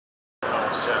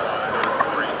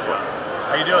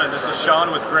How you doing? This is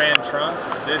Sean with Grand Trunk.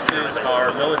 This is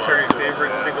our military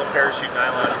favorite single parachute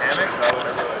nylon hammock.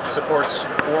 Supports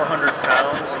 400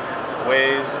 pounds,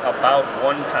 weighs about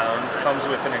 1 pound, comes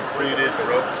with an included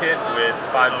rope kit with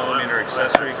 5mm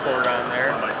accessory cord on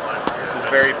there. This is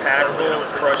very packable,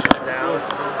 crushes down.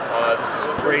 This is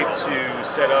great to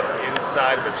set up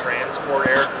inside of a transport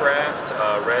aircraft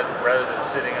rather than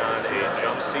sitting on a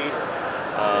jump seat.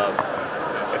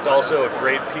 It's also a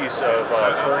great piece of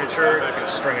furniture. You can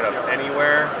string it up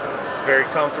anywhere. It's very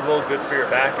comfortable, good for your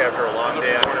back after a long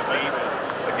day on your feet.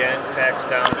 Again, packs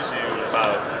down to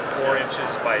about 4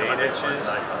 inches by 8 inches.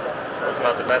 That's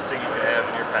about the best thing you can have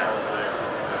in your pack.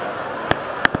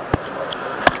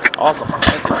 Awesome.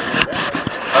 Thank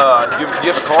you. You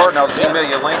have a card, and I'll just email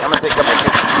you a link. I'm going to take a couple of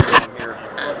pictures here.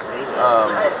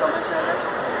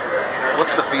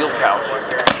 What's the field pouch?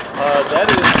 That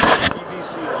is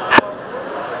PVC line.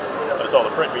 But it's all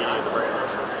the print media in the brand.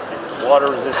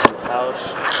 Water-resistant pouch,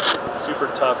 super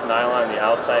tough nylon on the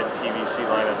outside, PVC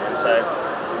line on the inside.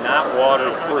 Not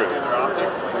waterproof,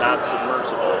 not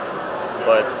submersible,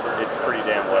 but it's pretty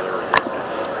damn weather-resistant.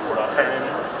 10,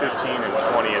 15, and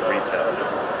 20 at retail.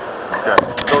 Okay.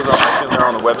 Those are, I assume they're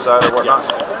on the website or whatnot?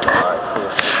 Yes. All right, cool.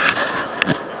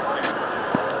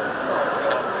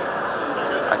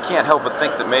 I can't help but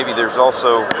think that maybe there's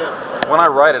also, when I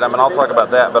write it, I mean, I'll talk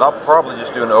about that, but I'll probably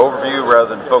just do an overview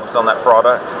rather than focus on that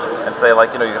product and say,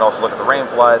 like, you know, you can also look at the rain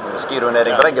flies, the mosquito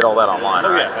netting, but I can get all that online,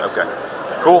 right? Okay.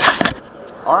 Cool.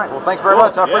 All right. Well, thanks very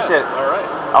much. I appreciate it. All right.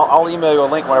 I'll email you a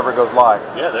link whenever it goes live.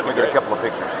 Yeah, that'd be great. Get a great. couple of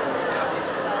pictures.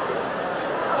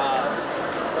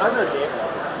 I know Dave.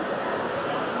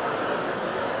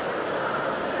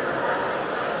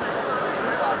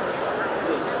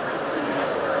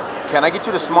 Can I get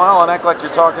you to smile and act like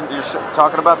you're talking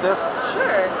about this?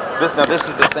 Sure. This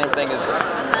is the same thing as.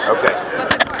 Okay. What's it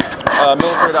for?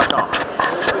 Military.com. Oh,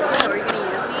 are you going to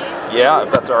use me? Yeah,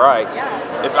 if that's all right.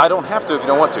 Yeah. If I don't have to, if you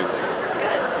don't want to. That's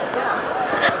good. Yeah.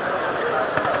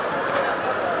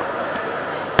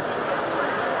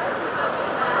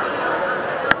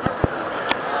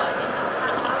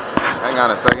 Hang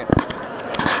on a second.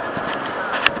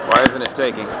 Why isn't it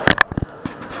taking?